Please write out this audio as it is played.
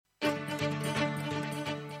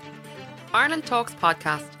Ireland Talks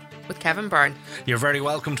podcast with Kevin Byrne. You're very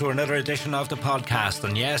welcome to another edition of the podcast.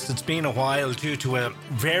 And yes, it's been a while due to a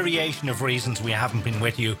variation of reasons we haven't been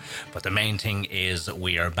with you. But the main thing is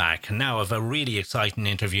we are back. Now, I have a really exciting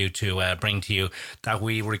interview to bring to you that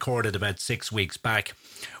we recorded about 6 weeks back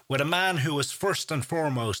with a man who was first and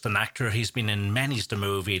foremost an actor. He's been in many's the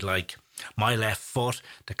movie like My Left Foot,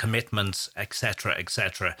 The Commitments, etc.,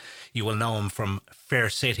 etc. You will know him from Fair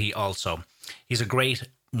City also. He's a great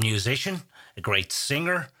musician, a great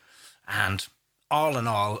singer, and all in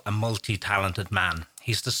all, a multi-talented man.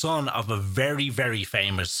 He's the son of a very, very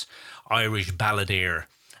famous Irish balladeer,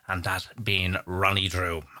 and that being Ronnie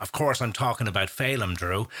Drew. Of course, I'm talking about Phelim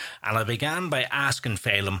Drew, and I began by asking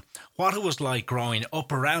Phelim what it was like growing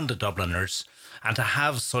up around the Dubliners and to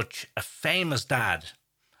have such a famous dad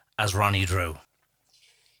as Ronnie Drew.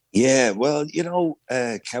 Yeah, well,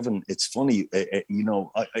 Kevin, it's funny.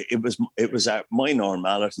 It was my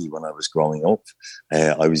normality when I was growing up.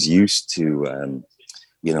 I was used to,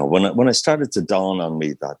 when I started to dawn on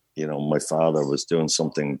me that my father was doing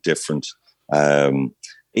something different.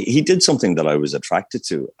 He did something that I was attracted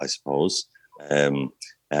to, I suppose.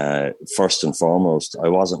 First and foremost, I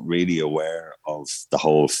wasn't really aware of the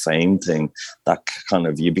whole fame thing. That kind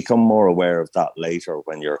of, you become more aware of that later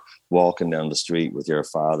when you're walking down the street with your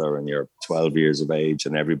father and you're 12 years of age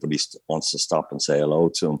and everybody wants to stop and say hello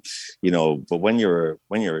to him, but when you're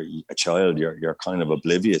a child, you're kind of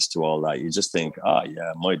oblivious to all that. You just think,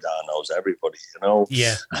 yeah, my dad knows everybody,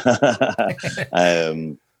 Yeah.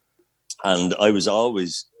 And I was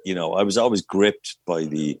always gripped by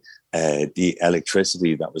the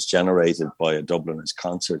electricity that was generated by a Dubliners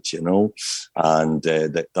concert, and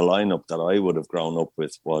the lineup that I would have grown up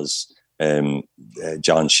with was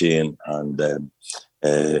John Sheehan and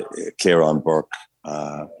Kieran Burke,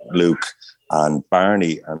 Luke and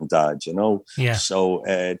Barney and Dad, Yeah. So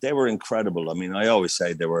they were incredible. I mean, I always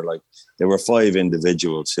say they were five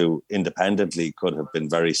individuals who independently could have been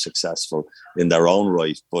very successful in their own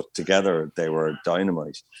right, but together they were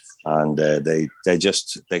dynamite. And they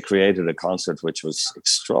created a concert which was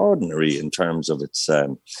extraordinary in terms of its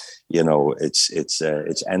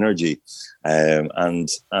its energy, and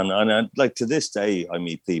like to this day I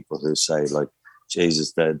meet people who say like,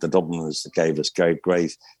 Jesus, the Dubliners gave us great,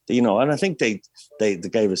 and I think they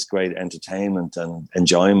gave us great entertainment and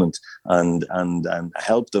enjoyment and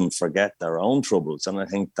helped them forget their own troubles. And I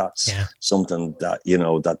think that's something that,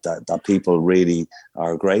 that people really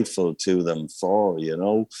are grateful to them for,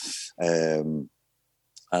 and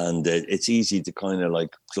it's easy to kind of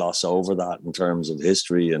like gloss over that in terms of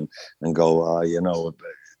history and go,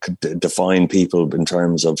 define people in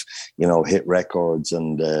terms of hit records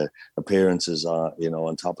and appearances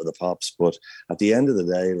on Top of the Pops, but at the end of the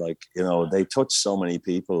day, they touch so many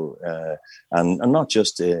people, and not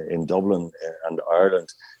just in Dublin and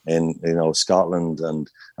Ireland, in Scotland and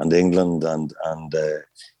England and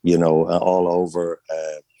all over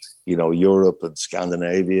Europe and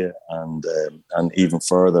Scandinavia and even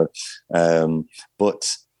further,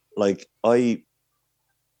 but like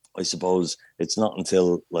I suppose it's not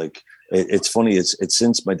until it's funny. It's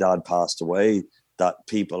since my dad passed away that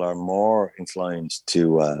people are more inclined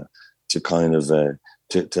to kind of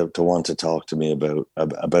to want to talk to me about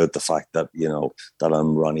the fact that that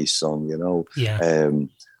I'm Ronnie's son. Yeah.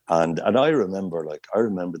 And I remember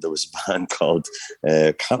there was a man called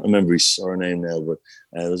can't remember his surname now, but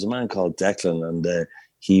there was a man called Declan, and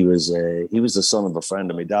he was the son of a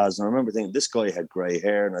friend of my dad's. And I remember thinking, this guy had grey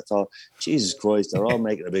hair, and I thought, Jesus Christ, they're all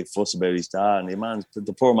making a big fuss about his dad, and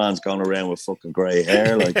the poor man's gone around with fucking grey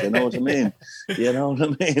hair, you know what I mean? You know what I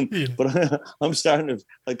mean? Yeah. But I'm starting to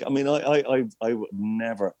I would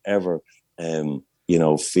never ever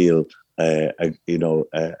feel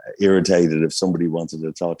irritated if somebody wanted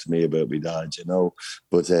to talk to me about my dad,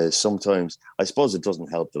 but sometimes I suppose it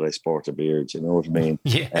doesn't help that I sport a beard, you know what I mean?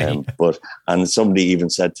 Yeah. And somebody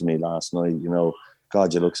even said to me last night,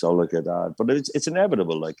 God, you look so like your dad, but it's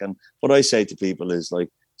inevitable. And what I say to people is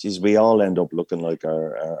geez, we all end up looking like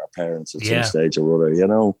our parents at some stage or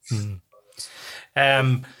other,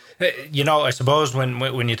 I suppose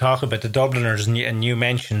when you talk about the Dubliners and you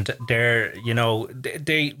mentioned they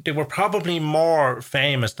were probably more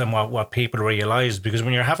famous than what people realise, because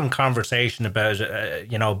when you're having conversation about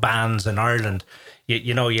bands in Ireland,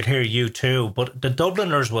 you'd hear U2, but the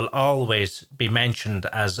Dubliners will always be mentioned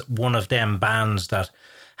as one of them bands that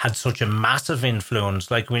had such a massive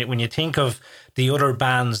influence. Like when you think of the other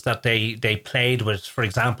bands that they played with, for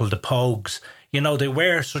example, the Pogues, they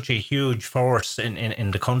were such a huge force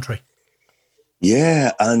in the country.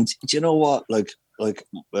 Yeah, and do you know what? like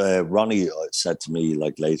Ronnie said to me,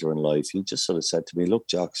 like later in life, he just sort of said to me, "Look,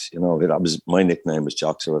 Jocks, you know, that was my nickname was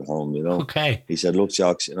Jockser at home, you know." Okay. He said, "Look,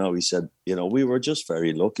 Jocks, you know," he said, "you know, we were just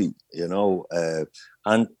very lucky, you know,"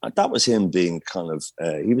 and that was him being kind of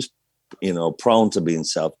he was, you know, prone to being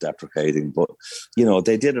self-deprecating, but you know,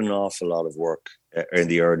 they did an awful lot of work in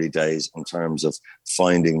the early days in terms of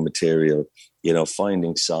finding material, you know,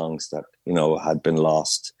 finding songs that, you know, had been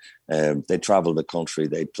lost. They traveled the country,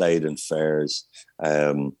 they played in fairs,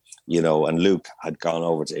 you know, and Luke had gone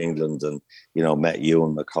over to England and, you know, met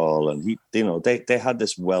Ewan McCall, and he, you know, they had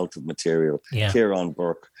this wealth of material. Yeah. Kieran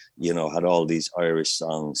Burke, you know, had all these Irish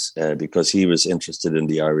songs because he was interested in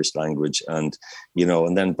the Irish language, and, you know,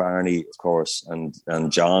 and then Barney, of course, and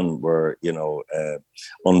John were, you know,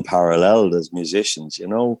 unparalleled as musicians, you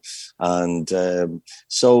know, and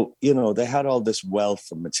so, you know, they had all this wealth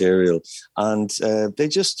of material, and they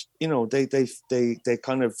just, you know, they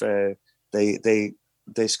kind of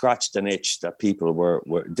they scratched an itch that people were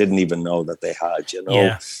didn't even know that they had, you know.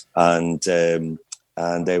 Yeah.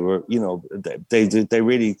 And they were, you know, they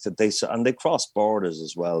really and they crossed borders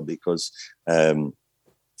as well because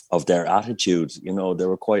of their attitude. You know, they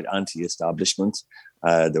were quite anti-establishment.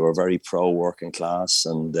 They were very pro-working class,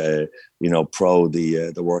 and you know, pro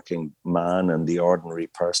the working man and the ordinary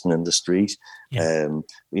person in the street. Yeah.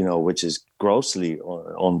 You know, which is grossly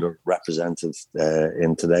underrepresented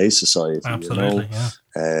in today's society. Absolutely, you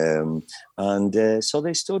know? And so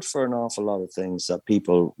they stood for an awful lot of things that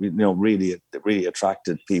people, you know, really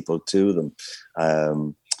attracted people to them.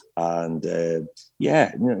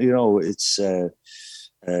 Yeah, you know, it's.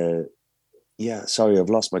 Yeah, sorry,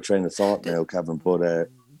 I've lost my train of thought now, Kevin. But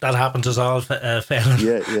that happens as all, Phelan.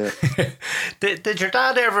 Yeah. Did your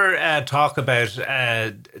dad ever talk about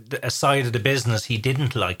a side of the business he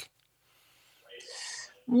didn't like?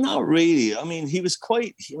 Not really. I mean, he was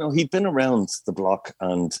quite, you know, he'd been around the block,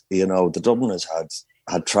 and, you know, the Dubliners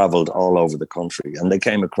had travelled all over the country, and they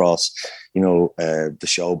came across, you know, the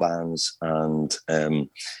show bands, and,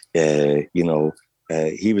 you know,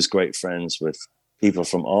 he was great friends with people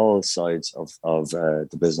from all sides of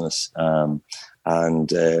the business.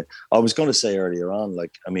 And I was going to say earlier on,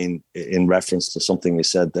 like, I mean, in reference to something you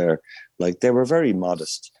said there, like, they were very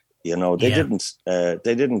modest. You know, they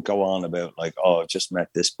didn't go on about like, oh, I've just met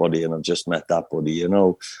this buddy and I've just met that buddy. You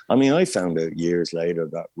know, I mean, I found out years later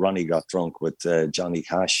that Ronnie got drunk with Johnny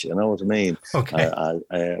Cash. You know what I mean? Okay.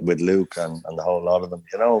 With Luke and the whole lot of them.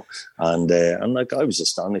 You know, and like, I was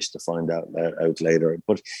astonished to find out later.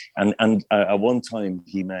 But and at one time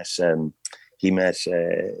he met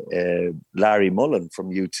Larry Mullen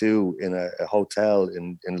from U2 in a hotel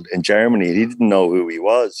in Germany. He didn't know who he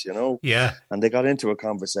was, you know. Yeah. And they got into a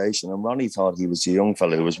conversation, and Ronnie thought he was a young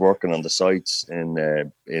fellow who was working on the sites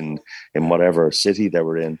in whatever city they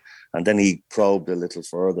were in. And then he probed a little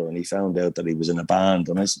further, and he found out that he was in a band.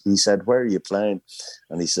 And he said, "Where are you playing?"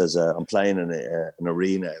 And he says, "I'm playing in an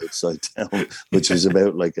arena outside town," which was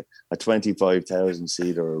about like a 25,000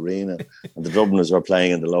 seater arena. And the Dubliners were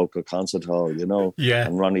playing in the local concert hall, you know. Yeah.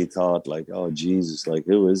 And Ronnie thought, like, "Oh Jesus, like,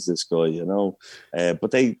 who is this guy?" You know.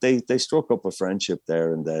 But they struck up a friendship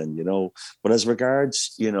there and then, you know. But as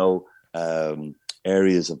regards, you know,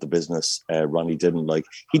 areas of the business, Ronnie didn't like.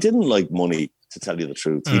 He didn't like money. To tell you the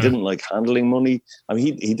truth, he didn't like handling money. I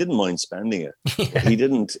mean, he didn't mind spending it. Yeah. He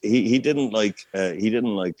didn't like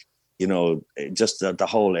you know, just the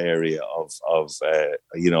whole area of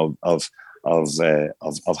you know, of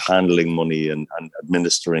handling money and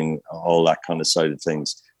administering all that kind of side of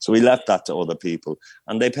things. So he left that to other people,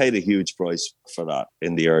 and they paid a huge price for that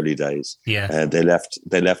in the early days. Yeah, they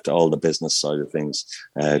left all the business side of things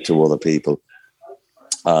to other people,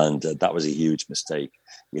 and that was a huge mistake.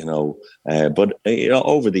 You know, but you know,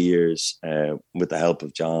 over the years, with the help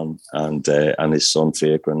of John and his son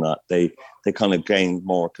Fiacre, and that they kind of gained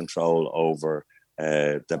more control over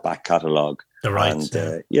the back catalogue, the rights,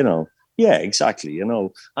 and you know, yeah, exactly. You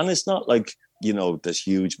know, and it's not like, you know, there's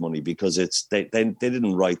huge money because it's they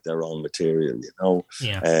didn't write their own material, you know.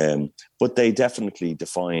 Yeah. But they definitely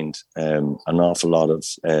defined an awful lot of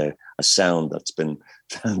a sound that's been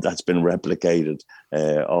replicated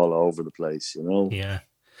all over the place, you know. Yeah.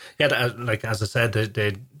 Yeah, like as I said,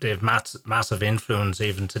 they have massive influence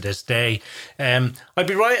even to this day. Would I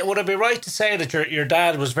be right to say that your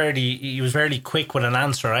dad was very quick with an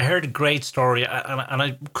answer? I heard a great story, and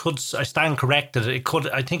I stand corrected.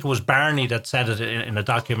 I think it was Barney that said it in a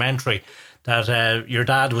documentary, that your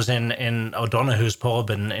dad was in O'Donoghue's pub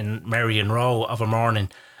in Merrion Row of a morning,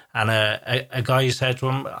 and a guy said to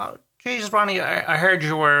him, "Oh, Jesus, Ronnie, I heard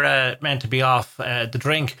you were meant to be off the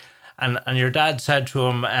drink." And your dad said to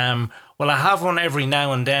him, Well, I have one every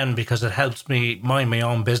now and then because it helps me mind my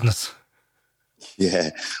own business.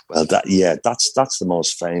 Yeah, well, that's the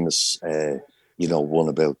most famous, one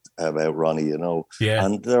about Ronnie, Yeah.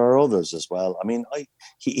 And there are others as well. I mean,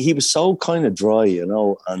 he was so kind of dry,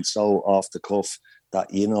 and so off the cuff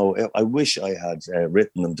that I wish I had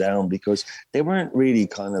written them down, because they weren't really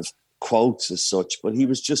kind of quotes as such, but he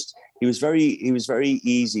was very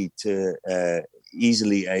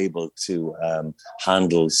easily able to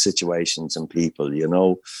handle situations and people,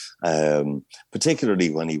 particularly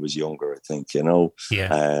when he was younger, I think,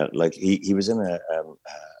 like he was in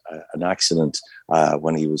an accident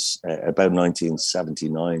when he was about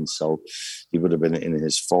 1979, so he would have been in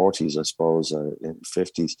his 40s, I suppose, in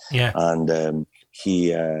 50s. Yeah. And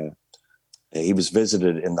he was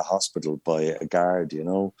visited in the hospital by a guard,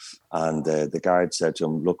 and the guard said to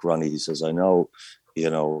him, "Look, Ronnie," he says, "I know,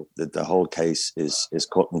 that the whole case is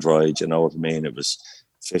cut and dried, you know what I mean? It was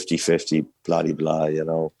 50-50, blah, blah,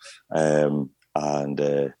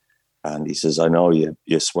 and he says, I know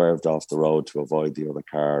you swerved off the road to avoid the other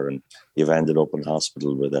car, and you've ended up in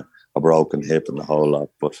hospital with a broken hip and the whole lot.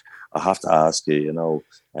 But I have to ask you,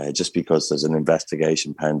 just because there's an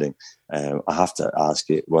investigation pending, I have to ask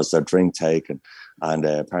you, was there drink taken?" And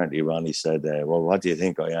apparently Ronnie said, "Well, what do you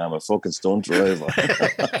think I am, a fucking stunt driver?"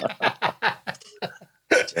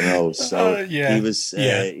 So he was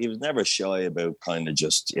never shy about kind of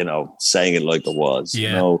just saying it like it was,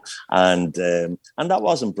 and that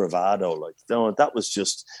wasn't bravado, like that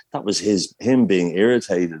was him being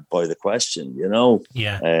irritated by the question,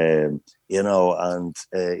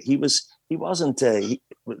 he wasn't.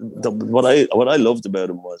 What I loved about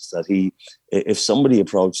him was that if somebody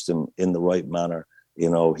approached him in the right manner,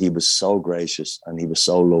 he was so gracious and he was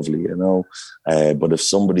so lovely, but if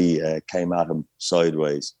somebody came at him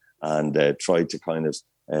sideways and tried to kind of,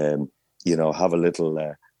 have a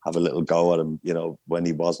little go at him, when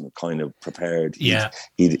he wasn't kind of prepared,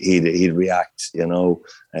 he'd react,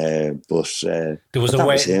 but there was a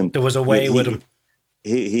way. There was a way with him.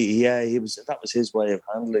 That was his way of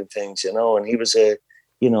handling things, and he was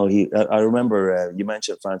I remember you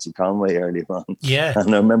mentioned Francie Conway earlier on. Yeah.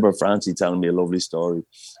 And I remember Francie telling me a lovely story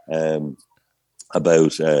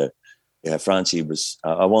about Francie was,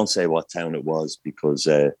 I won't say what town it was because,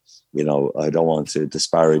 I don't want to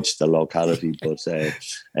disparage the locality,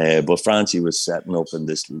 but Francie was setting up in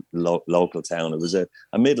this local town. It was a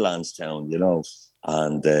Midlands town,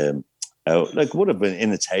 and like would have been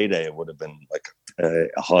in its heyday, it would have been like a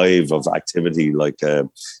hive of activity, like a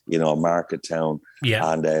market town. Yeah.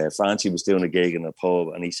 And Francie was doing a gig in a pub,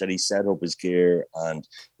 and he said he set up his gear, and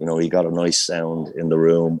he got a nice sound in the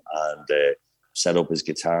room, and set up his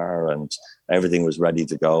guitar, and everything was ready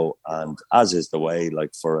to go. And as is the way,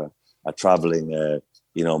 like for a traveling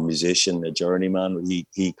musician, a journeyman,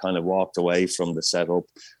 he kind of walked away from the setup.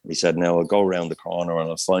 He said, "Now I'll go around the corner and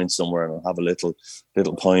I'll find somewhere and I'll have a little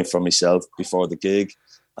pint for myself before the gig,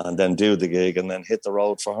 and then do the gig and then hit the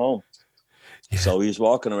road for home." Yeah. So he's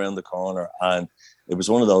walking around the corner, and it was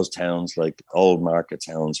one of those towns, like old market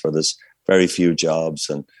towns, where there's very few jobs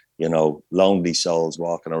and lonely souls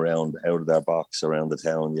walking around out of their box around the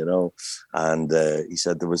town, and he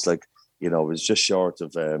said there was like, it was just short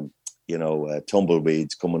of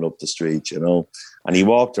tumbleweeds coming up the street, and he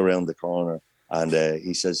walked around the corner, and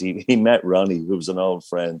he says he met Ronnie, who was an old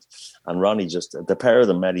friend, and Ronnie the pair of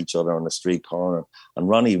them met each other on the street corner, and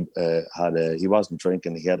Ronnie he wasn't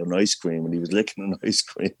drinking, he had an ice cream, and he was licking an ice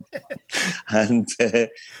cream, and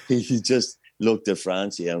he just looked at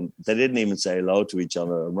Francie, and they didn't even say hello to each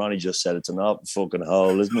other, and Ronnie just said, "It's an open fucking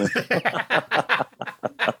hole, isn't it?"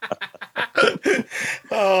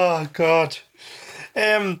 Oh God.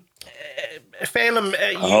 Phelim,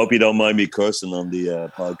 I hope you don't mind me cursing on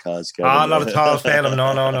the podcast, Kevin. Oh, not at all, Phelim.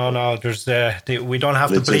 No. There's we don't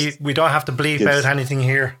have to bleep. We don't have to bleep out anything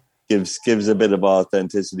here. Gives a bit of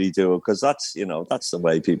authenticity to it, because that's the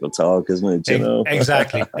way people talk, isn't it?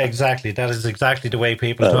 Exactly. That is exactly the way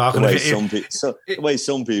people talk. The way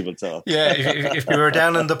some people talk. Yeah, if you were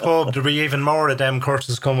down in the pub, there'd be even more of them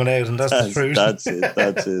curses coming out, and that's the truth. That's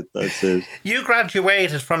it. You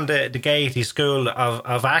graduated from the Gaiety School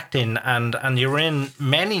of Acting, and you're in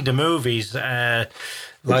many of the movies. The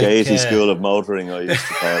Gaiety School of Motoring, I used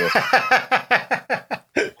to call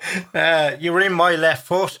it. You were in My Left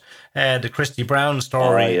Foot, the Christy Brown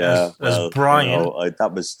story as Brian.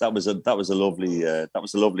 That was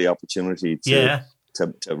a lovely opportunity to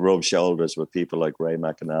rub shoulders with people like Ray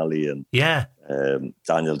McAnally and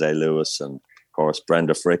Daniel Day-Lewis, and of course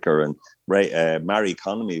Brenda Fricker, and Mary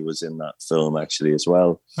Connolly was in that film actually as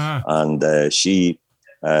well. And she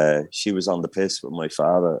was on the piss with my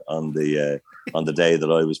father on the on the day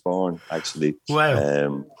that I was born, actually.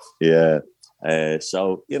 Wow. Yeah.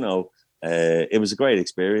 So, you know, it was a great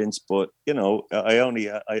experience, but you know,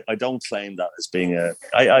 I don't claim that as being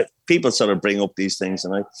people sort of bring up these things,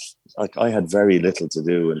 and I had very little to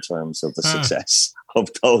do in terms of the success of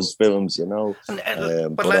those films, you know.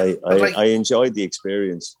 I enjoyed the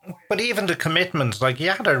experience. But even the commitment, like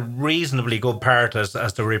you had a reasonably good part as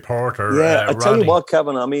the reporter. Yeah, I tell you what,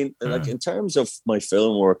 Kevin. I mean, like in terms of my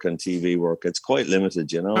film work and TV work, it's quite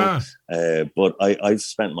limited, you know. But I've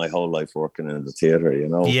spent my whole life working in the theatre, you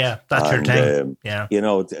know. Yeah, that's your thing. You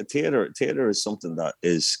know, theatre is something that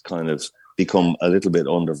is kind of become a little bit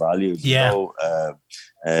undervalued. You know?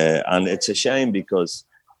 And it's a shame because,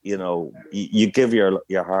 you know, you give your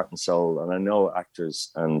heart and soul, and I know actors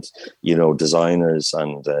and, you know, designers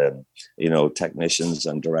and you know, technicians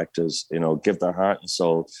and directors, you know, give their heart and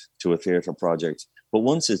soul to a theatre project, but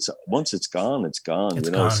once it's gone, it's gone. It's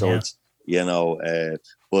you know, gone, so it's, you know,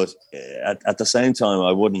 but at the same time,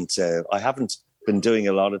 I haven't been doing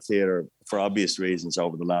a lot of theatre for obvious reasons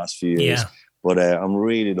over the last few years. But I'm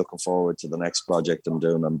really looking forward to the next project I'm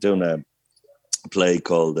doing. I'm doing a play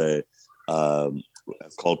called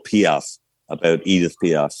Piaf, about Edith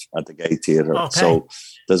Piaf at the Gate Theatre. Okay. So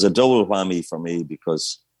there's a double whammy for me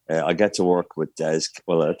because I get to work with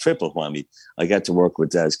a triple whammy. I get to work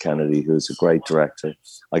with Des Kennedy, who's a great director.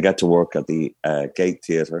 I get to work at the Gate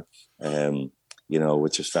Theatre, you know,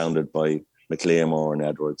 which was founded by McLeamore and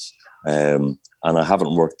Edwards. And I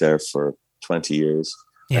haven't worked there for 20 years.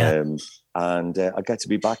 Yeah. And I get to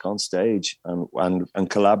be back on stage and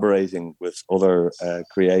collaborating with other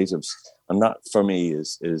creatives, and that for me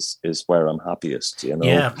is where I'm happiest. You know.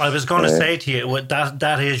 Yeah, I was going to say to you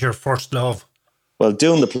that is your first love. Well,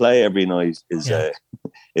 doing the play every night is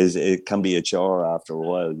it can be a chore after a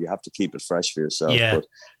while. You have to keep it fresh for yourself. Yeah.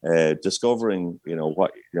 But discovering, you know,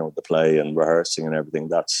 what, you know, the play and rehearsing and everything,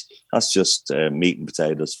 that's just meat and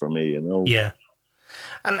potatoes for me. You know. Yeah.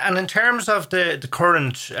 And in terms of the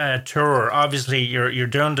current tour, obviously you're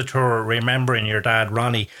doing the tour remembering your dad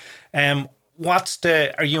Ronnie. You're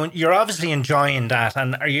obviously enjoying that,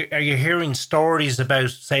 and are you hearing stories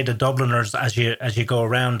about, say, the Dubliners as you go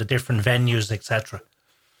around the different venues, etc.?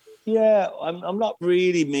 Yeah, I'm not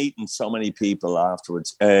really meeting so many people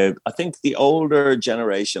afterwards. I think the older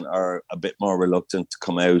generation are a bit more reluctant to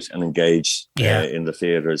come out and engage in the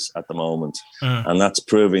theatres at the moment, and that's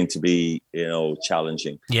proving to be, you know,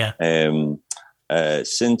 challenging. Yeah.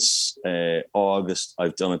 Since August,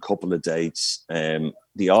 I've done a couple of dates.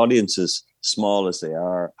 The audiences, small as they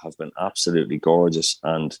are, have been absolutely gorgeous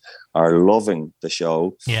and are loving the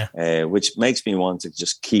show. Yeah. Which makes me want to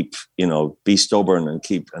just keep, you know, be stubborn and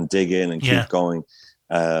dig in and keep going.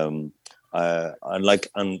 We're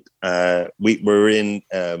in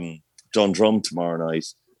Dundrum tomorrow night,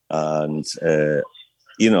 and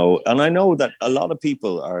you know, and I know that a lot of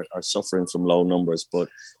people are suffering from low numbers, but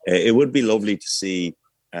it would be lovely to see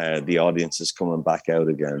the audiences coming back out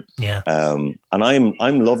again. Yeah. And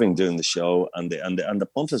I'm loving doing the show, and the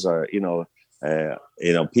punters are, you know,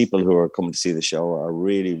 people who are coming to see the show are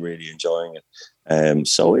really, really enjoying it.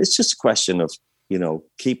 So it's just a question of, you know,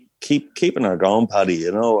 keeping her going, Paddy,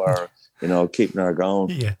 you know, or, you know, keeping her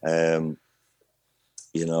going. Yeah.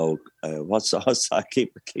 You know, what's that?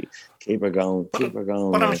 Keep her going, keep her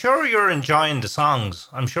going. But I'm sure you're enjoying the songs.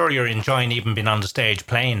 I'm sure you're enjoying even being on the stage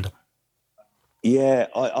playing them. Yeah,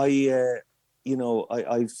 you know,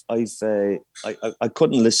 I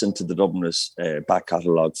couldn't listen to the Dubliners back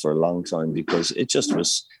catalogue for a long time because it just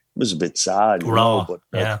was a bit sad, you know. But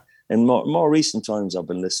in more recent times, I've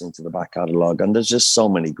been listening to the back catalogue, and there's just so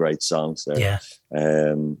many great songs there. Yeah.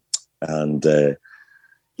 And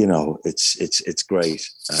you know, it's great.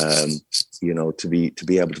 You know, to be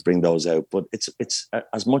able to bring those out, but it's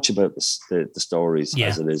as much about the stories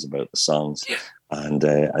as it is about the songs,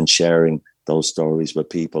 and sharing those stories with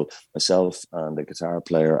people. Myself and the guitar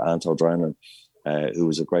player Anto Drennan, who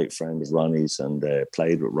was a great friend of Ronnie's and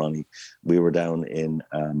played with Ronnie. We were down in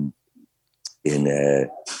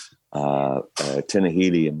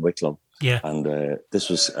Tinahely in Wicklow, and this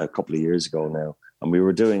was a couple of years ago now. And we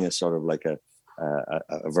were doing a sort of like a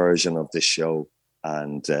version of this show,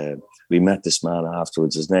 and we met this man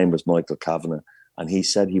afterwards. His name was Michael Kavanagh. And he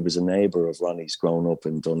said he was a neighbour of Ronnie's growing up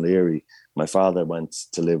in Dunleary. My father went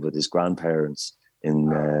to live with his grandparents in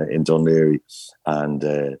Dunleary, and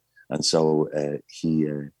so he,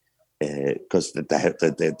 because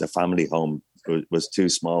the family home was too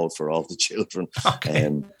small for all the children.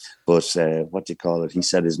 Okay. But what do you call it? He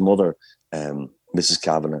said his mother, Mrs.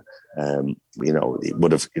 Kavanagh, you know,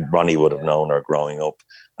 Ronnie would have known her growing up.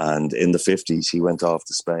 And in the 50s, he went off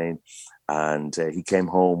to Spain. and he came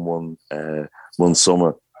home one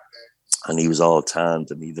summer, and he was all tanned,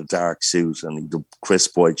 and he had a dark suit, and he had a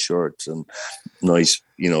crisp white shirt, and nice,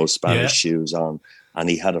 Spanish shoes on, and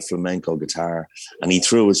he had a flamenco guitar, and he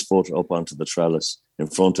threw his foot up onto the trellis in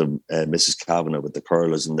front of Mrs. Kavanagh with the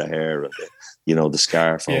curlers in the hair and the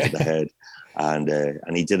scarf over the head, and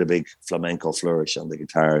he did a big flamenco flourish on the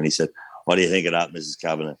guitar, and he said, "What do you think of that, Mrs.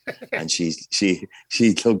 Kavanagh?" And she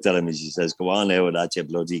looked at him and she says, "Go on now with that, you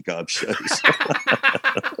bloody gobshite."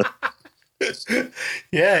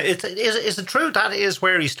 Yeah, is it true that is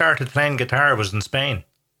where he started playing guitar, was in Spain?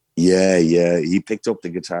 Yeah. He picked up the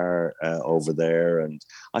guitar over there, and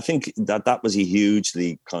I think that was a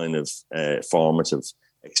hugely kind of formative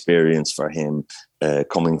experience for him,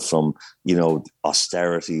 coming from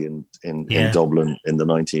austerity in Dublin in the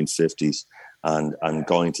 1950s. And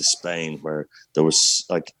going to Spain, where there was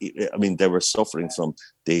they were suffering from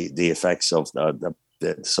the effects of the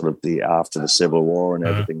sort of the after the Civil War and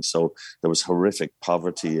everything. So there was horrific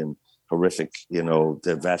poverty and horrific,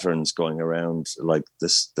 the veterans going around like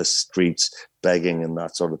the streets begging and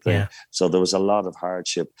that sort of thing. Yeah. So there was a lot of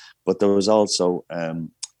hardship, but there was also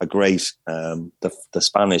a great the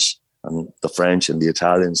Spanish and the French and the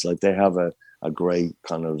Italians, like they have a great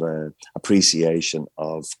kind of appreciation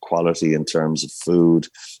of quality in terms of food,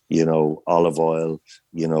 olive oil,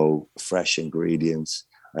 fresh ingredients,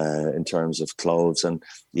 in terms of clothes and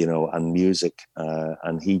music.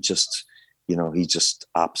 And he just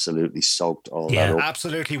absolutely soaked all that up. Yeah,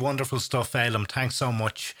 absolutely wonderful stuff, Phelim. Thanks so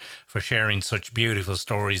much for sharing such beautiful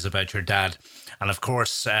stories about your dad. And of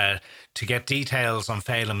course, to get details on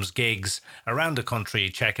Phelim's gigs around the country,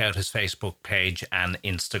 check out his Facebook page and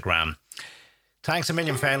Instagram. Thanks a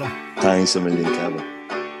million, Phelim. Thanks a million, Kevin.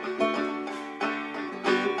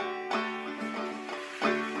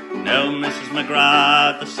 Now, Mrs.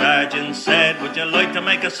 McGrath, the sergeant said, "Would you like to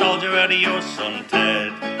make a soldier out of your son,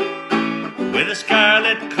 Ted? With a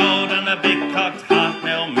scarlet coat and a big cocked hat.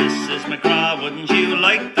 Now, Mrs. McGrath, wouldn't you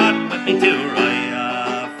like that with me too,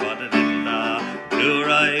 raya? Fada-diddle-da,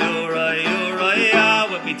 do-ray-oo-ray-oo-ray-ah,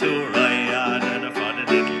 with me too, raya,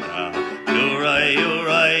 da-da-fada-diddle-da,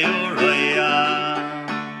 do-ray-oo-ray-oo-ray-ah."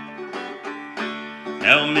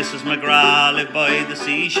 Now, Mrs. McGrath lived by the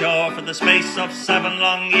seashore for the space of 7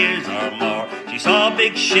 long years or more. She saw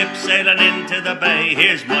big ships sailing into the bay.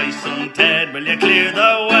 "Here's my son Ted, will you clear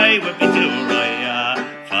the way with me too-ray-ah,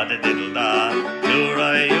 fada-diddle-da,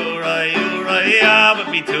 do-ray-oo-ray-oo-ray-ah, with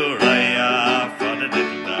me too-ray-ah,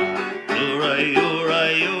 fada-diddle-da,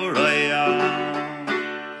 do-ray-oo-ray-oo-ray-ah."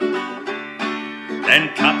 Then,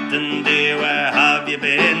 "Captain dear, where have you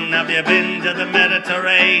been? Have you been to the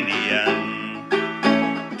Mediterranean?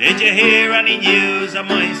 Did you hear any news of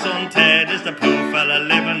my son Ted? Is the poor fella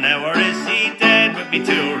living now or is he dead? With me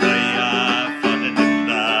too-ray-ah,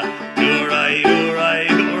 fada-diddle-da,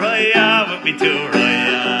 do-ray-oo-ray-oo-ray-ah, with me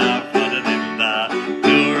too-ray-ah, fada-diddle-da,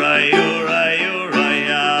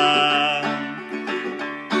 do-ray-oo-ray-oo-ray-ah."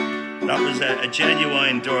 That was a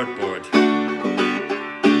genuine dirtboard.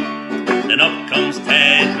 Then up comes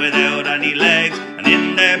Ted without any legs, and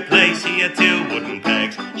in their place he had 2 wooden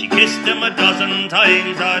pegs. She kissed him a dozen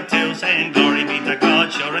times or 2, saying, "Glory be to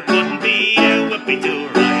God, sure it couldn't be you." With me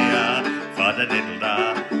too-ray-ah,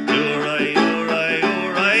 fada-diddle-da,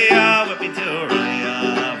 do-ray-oo-ray-oo-ray-ah, with me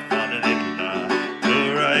too-ray-ah, fada-diddle-da,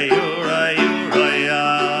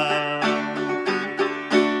 do-ray-oo-ray-oo-ray-ah.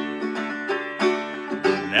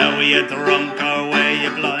 Now we are drunk, or were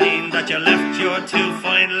you blind, that you left your 2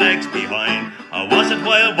 fine legs behind? Or was it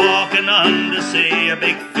while walking on the sea, a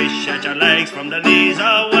big fish at your legs from the knees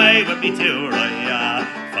away? With me too-ray-ah,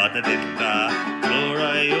 fada-diddle-da,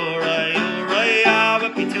 do-ray-oo-ray-oo-ray-ah,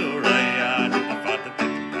 with me too-ray-ah,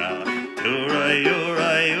 fada-diddle-da,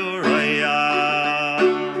 do-ray-oo-ray-oo-ray-ah.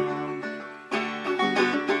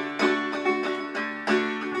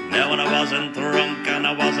 Now when I wasn't drunk and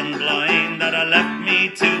I wasn't blind, that I left me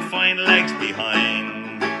 2 fine legs behind.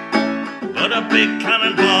 But a big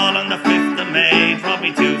cannonball on the 5th of May brought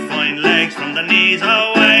me 2 fine legs from the knees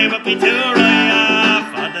away. With me too-ray-ah,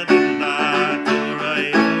 fada-diddle-da,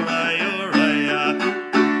 do-ray-oo-ray-oo-ray-ah,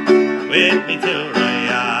 with me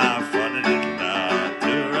too-ray-ah, fada-diddle-da,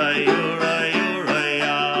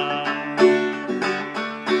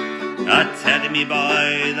 do-ray-oo-ray-oo-ray-ah. Not telling me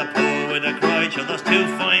by the poor with a cry, "Sure, those 2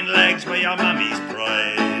 fine legs were your mammy's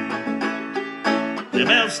pride. The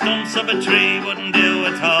bell stumps of a tree wouldn't do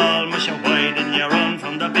at all. Mush your wide in your own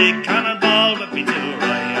from the big cannonball." With me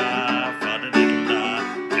too-ray-ah, fada-diddle-da,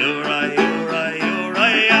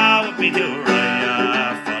 do-ray-oo-ray-oo-ray-ah, with me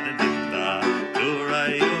too-ray-ah, fada-diddle-da,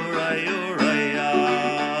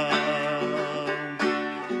 do-ray-oo-ray-oo-ray-ah.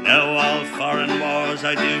 Now all foreign wars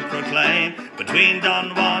wars I do proclaim, between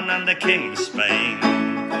Don Juan and the King of Spain.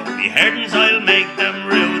 The herdens I'll make them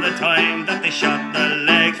rue the time that they shot the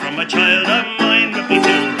legs from a child of mine. Whip me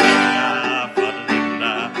tooraya,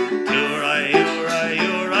 fa-da-ding-da, tooraya,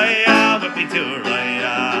 whip me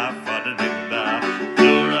tooraya, fa-da-ding-da,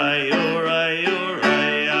 tooraya.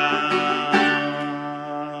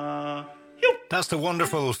 That's the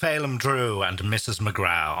wonderful Phelim Drew and Mrs.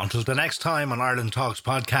 McGrath. Until the next time on Ireland Talks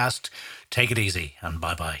podcast, take it easy and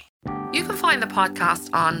bye-bye. You can find the podcast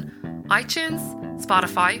on iTunes,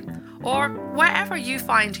 Spotify, or wherever you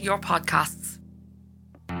find your podcasts.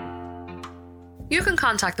 You can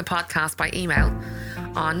contact the podcast by email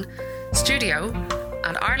on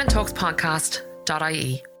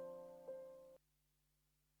studio@irelandtalkspodcast.ie.